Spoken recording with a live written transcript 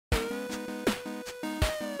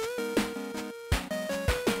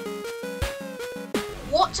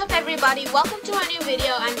What's up everybody, welcome to a new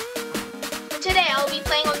video, and today I'll be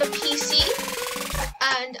playing on the PC.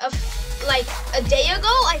 And like a day ago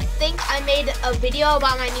I think I made a video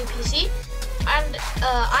about my new PC, and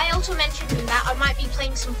I also mentioned that I might be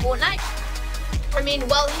playing some Fortnite. I mean,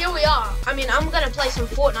 well, here we are. I mean, I'm gonna play some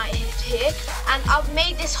Fortnite here, and I've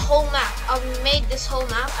made this whole map.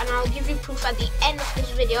 And I'll give you proof at the end of this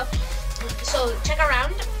video. So check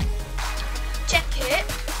around, check it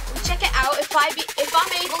out. If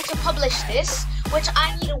I'm able to publish this, which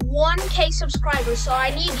I need 1K subscribers, so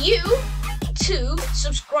I need you to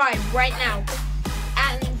subscribe right now.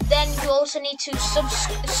 And then you also need to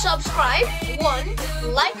subscribe. 1,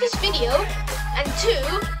 like this video, and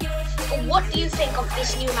 2, what do you think of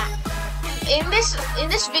this new map? In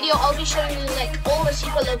this video, I'll be showing you like all the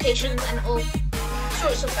secret locations and all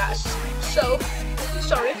sorts of that. So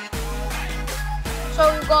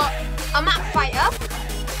we've got a map fighter,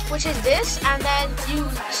 which is this, and then you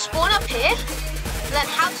spawn up here. And then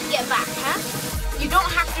how to get back, huh? You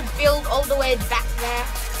don't have to build all the way back there.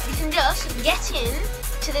 You can just get in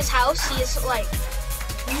to this house. See, it's like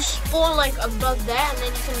you spawn like above there, and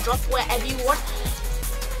then you can drop wherever you want.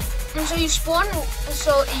 And so you spawn,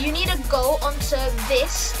 so you need to go onto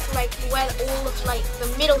this, like where all of like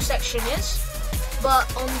the middle section is. But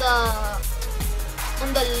on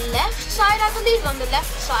the left side, I believe, on the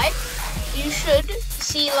left side, you should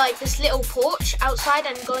see like this little porch outside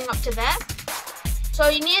and going up to there. So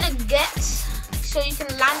you need to get, so you can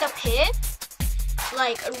land up here,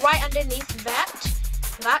 like right underneath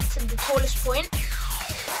that's the tallest point.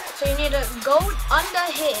 So you need to go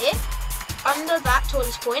under here, under that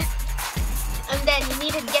tallest point, and then you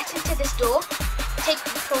need to get into this door, take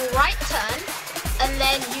a right turn, and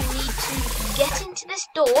then you need to get into this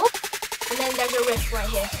door, and then there's a rift right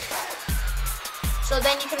here. So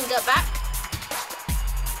then you can get back.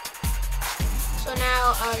 So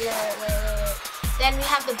now, then we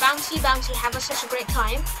have the bouncy, have such a great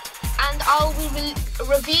time, and I'll be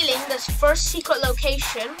revealing this first secret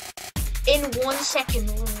location in 1 second.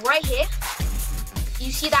 Right here,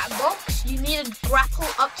 you see that box? You need to grapple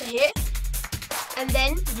up to here, and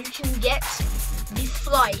then you can get the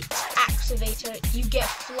flight activator. You get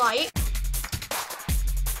flight,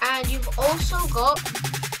 and you've also got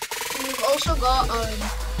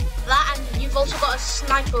that, and you've also got a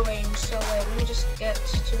sniper range. So wait, let me just get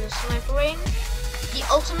to the sniper range. The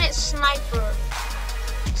ultimate sniper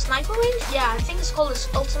range? Yeah, I think it's called this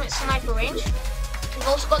ultimate sniper range. You've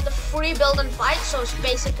also got the free build and fight, so it's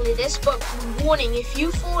basically this, but warning, if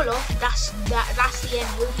you fall off, that's the end.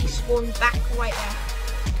 You'll be spawned back right there.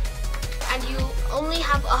 And you only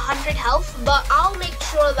have 100 health, but I'll make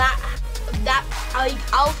sure that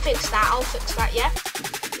I'll fix that, yeah?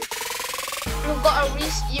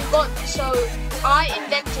 So I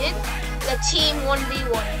invented the team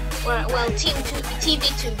 1v1, well, team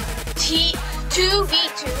 2v2,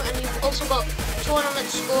 and you've also got tournament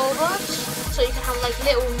scoreboards, so you can have like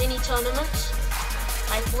little mini tournaments,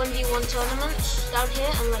 like 1v1 tournaments down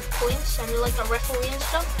here, and like points, and like a referee and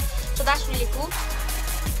stuff. So that's really cool.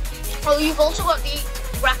 Oh, you've also got the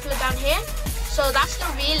grappler down here. So that's the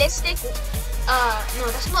realistic. No,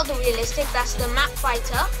 that's not the realistic. That's the map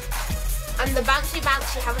fighter. And the bouncy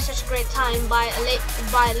have such a great time by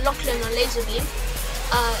Lachlan or Laserbeam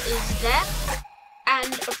is there.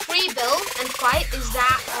 And a free build and fight is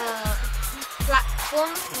that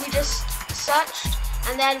platform we just searched.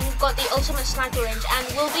 And then we've got the ultimate sniper range, and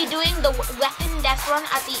we'll be doing the weapon death run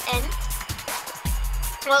at the end.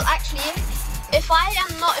 Well, actually, if I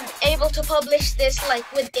am not able to publish this like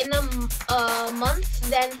within a month,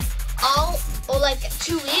 then or like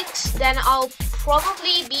 2 weeks, then I'll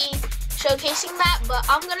probably be showcasing that, but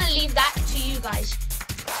I'm gonna leave that to you guys.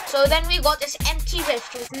 So then we've got this empty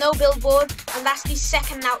rift with no billboard, and that's the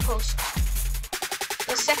second outpost.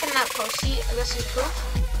 See, this is proof.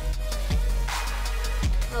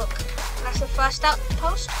 Look, that's the first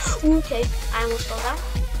outpost. Okay, I almost fell down.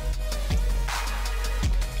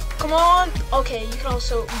 Come on. Okay, you can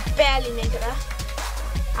also barely make it there.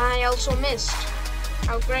 I also missed.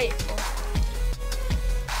 How grateful.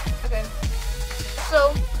 Okay,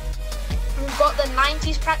 so we've got the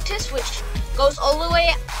 90s practice, which goes all the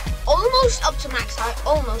way, almost up to max height,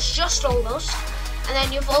 just almost. And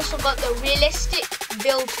then you've also got the realistic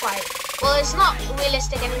build fight. Well, it's not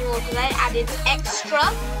realistic anymore because I added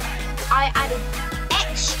extra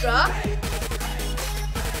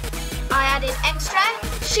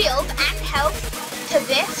shield and health to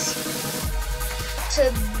this.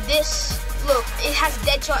 Look, it has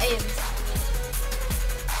Deadshot aim.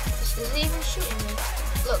 This isn't even shooting me.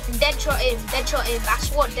 Look, Deadshot aim.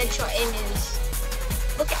 That's what Deadshot aim is.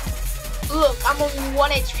 Look, I'm on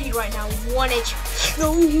 1 HP right now. 1 HP.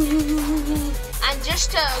 No. And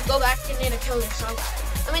just to go back, you need to kill yourself.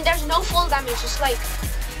 I mean, there's no fall damage. It's like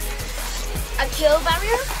a kill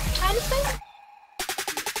barrier kind of thing.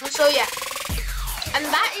 So yeah. And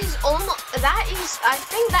that is almost. I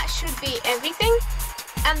think that should be everything.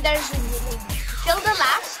 And there's till the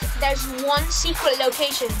last. There's one secret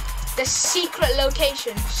location. The secret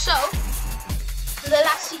location. So the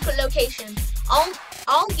last secret location.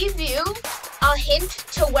 I'll give you a hint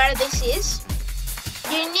to where this is.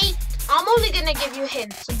 I'm only gonna give you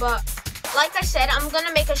hints, but like I said, I'm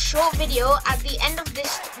gonna make a short video at the end of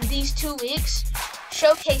these 2 weeks,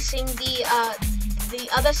 showcasing the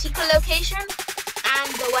other secret location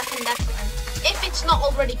and the weapon that's one. If it's not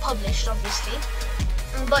already published, obviously.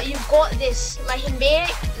 But you've got this, like in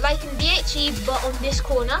BHE, but on this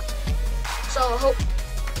corner. So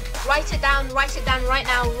write it down right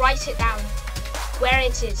now. Write it down. Where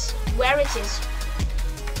it is.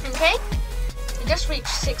 Okay? We just reached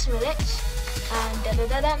 6 minutes. And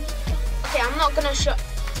okay, I'm not gonna show.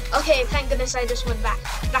 Okay, thank goodness I just went back.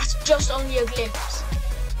 That's just only a glimpse.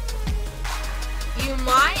 You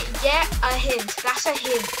might get a hint. That's a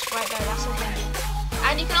hint right there. That's a hint.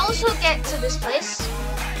 And you can also get to this place,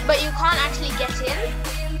 but you can't actually get in.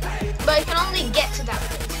 But you can only get to that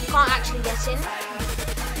place. You can't actually get in.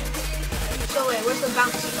 So wait, where's the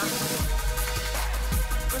bouncy?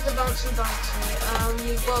 Where's the bouncy?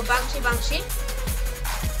 You've got bouncy.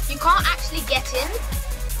 You can't actually get in,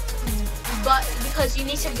 but because you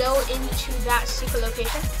need to go into that secret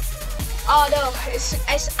location. Oh no, it's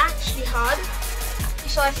actually hard.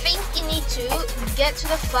 So I think you need to get to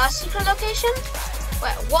the first secret location.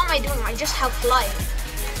 Wait, what am I doing? I just have flying.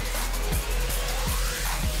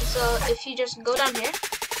 So if you just go down here,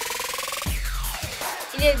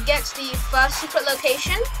 you need to get to the first secret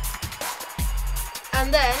location.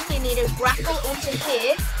 And then you need to grapple onto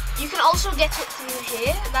here. You can also get it through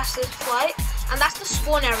here. That's the flight. And that's the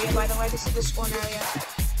spawn area, by the way. This is the spawn area.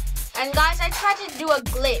 And guys, I tried to do a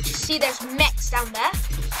glitch. See, there's mechs down there.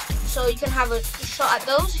 So you can have a shot at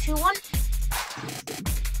those if you want.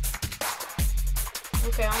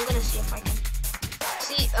 Okay, I'm gonna see if I can.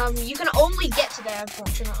 See, you can only get to there,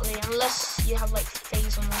 unfortunately, unless you have like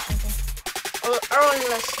phase on or something. Or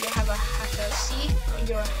unless you have a hacker. See,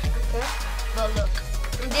 you're a hacker. But look,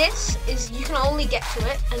 this is, you can only get to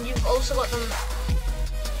it, and you've also got them.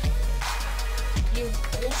 You've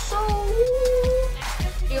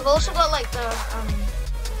also got like the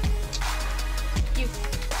you've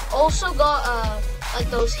also got like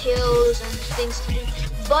those hills and things to do.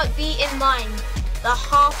 But be in mind the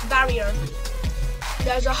half barrier.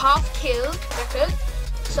 There's a half kill record,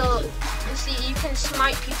 so you see you can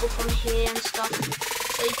smite people from here and stuff.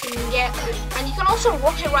 So you can get, and you can also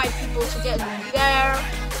rocket ride people to get there,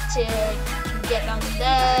 to get down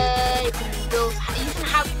there. You can build, you can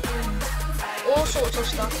have all sorts of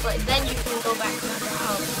stuff, but then you can go back to the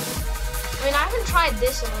hub. I mean, I haven't tried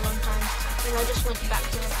this in a long time. I mean, I just went back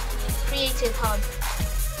to creative hub.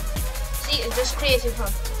 See, it's just creative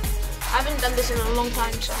hub. I haven't done this in a long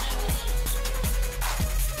time, so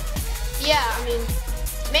yeah. I mean,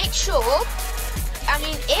 make sure. I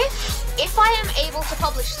mean, if I am able to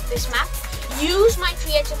publish this map, use my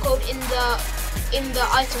creator code in the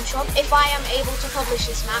item shop. If I am able to publish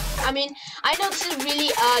this map, I mean, I know this is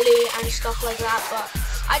really early and stuff like that, but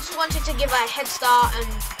I just wanted to give a head start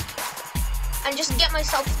and just get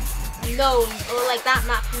myself known, or like that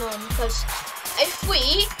map known. Because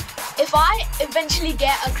if I eventually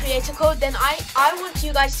get a creator code, then I want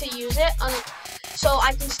you guys to use it, so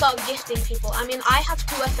I can start gifting people. I mean, I have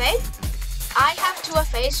 2FA.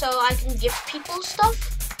 So I can gift people stuff.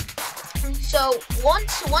 So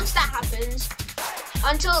once that happens,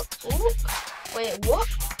 until wait, what?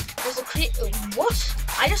 There's a what?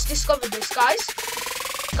 I just discovered this, guys.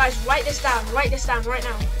 Guys, write this down right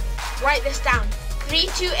now. Write this down.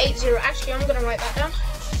 3280. Actually, I'm gonna write that down.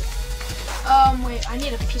 Wait, I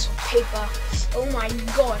need a piece of paper. Oh my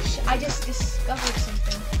gosh, I just discovered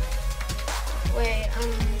something. Wait,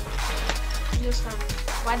 just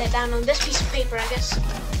write it down on this piece of paper, I guess.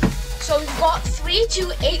 So we've got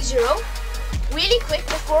 3280. Really quick,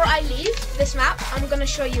 before I leave this map, I'm gonna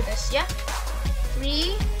show you this, yeah?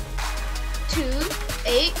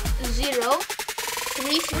 3280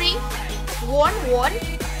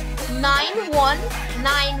 3311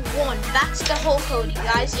 9191. That's the whole code, you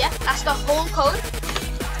guys, yeah? That's the whole code.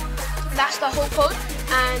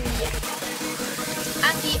 And yeah.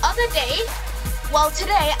 And the other day, well,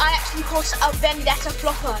 today I actually caught a Vendetta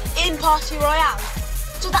flopper in Party Royale.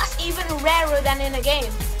 So that's even rarer than in a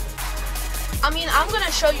game. I mean, I'm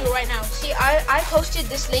gonna show you right now. See, I posted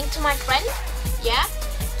this link to my friend. Yeah,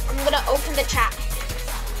 I'm gonna open the chat.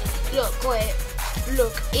 Look, wait.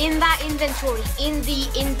 Look, in that inventory,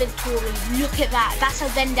 look at that. That's a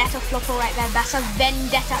Vendetta flopper right there. That's a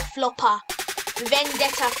Vendetta flopper.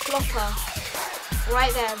 Vendetta flopper.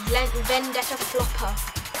 Right there, Vendetta flopper.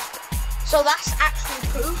 So that's actual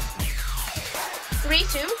proof.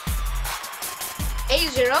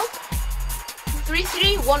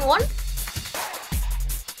 32803311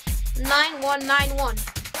 9191.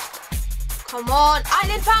 Come on,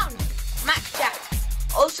 Island Pound. Max Jack.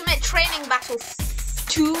 Ultimate training battle.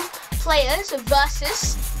 2 players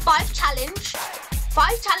versus 5 challenges,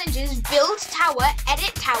 build tower,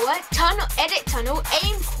 edit tunnel,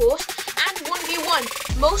 aim course, and 1v1.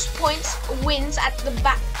 Most points wins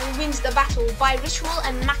the battle by ritual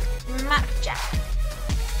and map jack.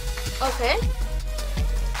 Okay.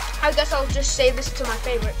 I guess I'll just save this to my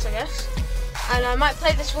favorites, I guess. And I might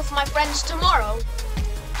play this with my friends tomorrow.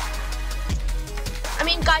 I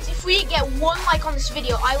mean, guys, if we get 1 like on this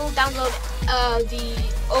video, I will download the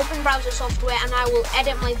open browser software and I will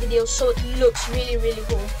edit my videos so it looks really, really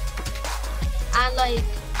cool. And like,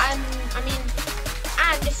 and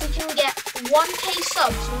if we can get 1k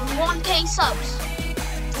subs,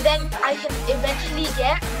 then I can eventually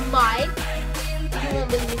get my, you won't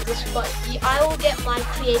believe this, but I will get my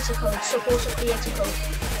creator code, supporter creator code.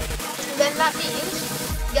 Then that means,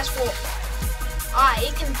 guess what?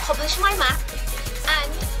 I can publish my map.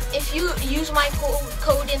 And if you use my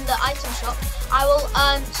code in the item shop, I will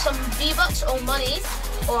earn some V-Bucks or money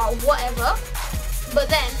or whatever. But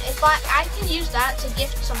then if I can use that to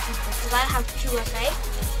gift some people because I have 2 FA.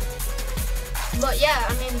 But yeah,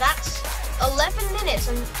 I mean that's 11 minutes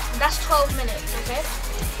and that's 12 minutes, okay?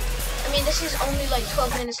 I mean this is only like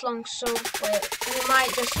 12 minutes long, so wait, we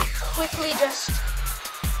might just quickly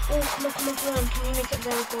oh come on, can you make it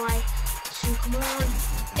there, boy? So come on.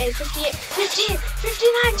 58, 50,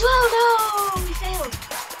 59, 12, no, we failed.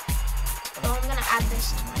 Oh, I'm gonna add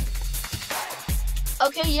this to my...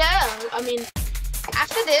 Okay, yeah, I mean,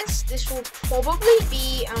 after this will probably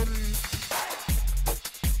be, I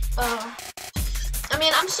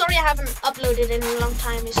mean, I'm sorry I haven't uploaded in a long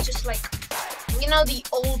time. It's just like, you know, the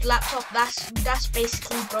old laptop, that's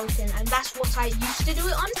basically broken, and that's what I used to do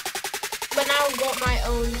it on. But now I've got my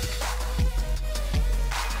own,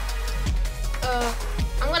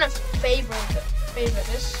 I'm gonna favorite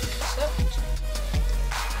this.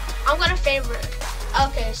 I'm gonna favorite.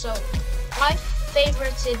 Okay, so I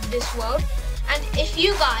favorited this world, and if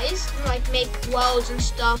you guys like make worlds and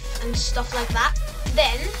stuff like that,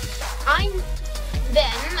 then I'm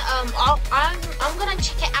gonna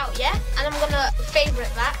check it out, yeah, and I'm gonna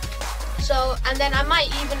favorite that. So, and then I might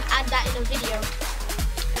even add that in a video,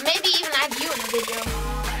 maybe even add you in a video.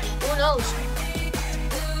 Who knows?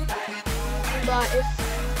 But if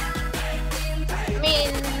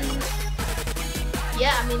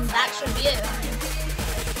that should be it.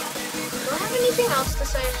 Do I have anything else to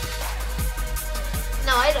say?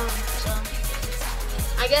 No, I don't. So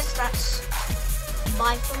I guess that's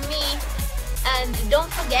bye from me. And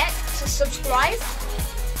don't forget to subscribe.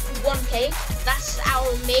 1k. That's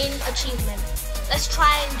our main achievement. Let's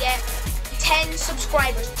try and get 10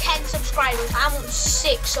 subscribers. 10 subscribers. I'm on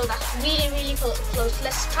 6, so that's really, really close.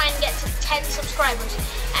 Let's try and get to 10 subscribers.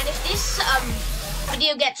 And if this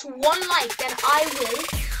video gets 1 like, then I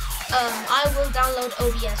will download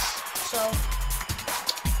OBS. So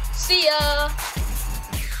see ya.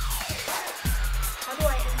 How do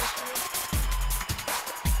I end this video?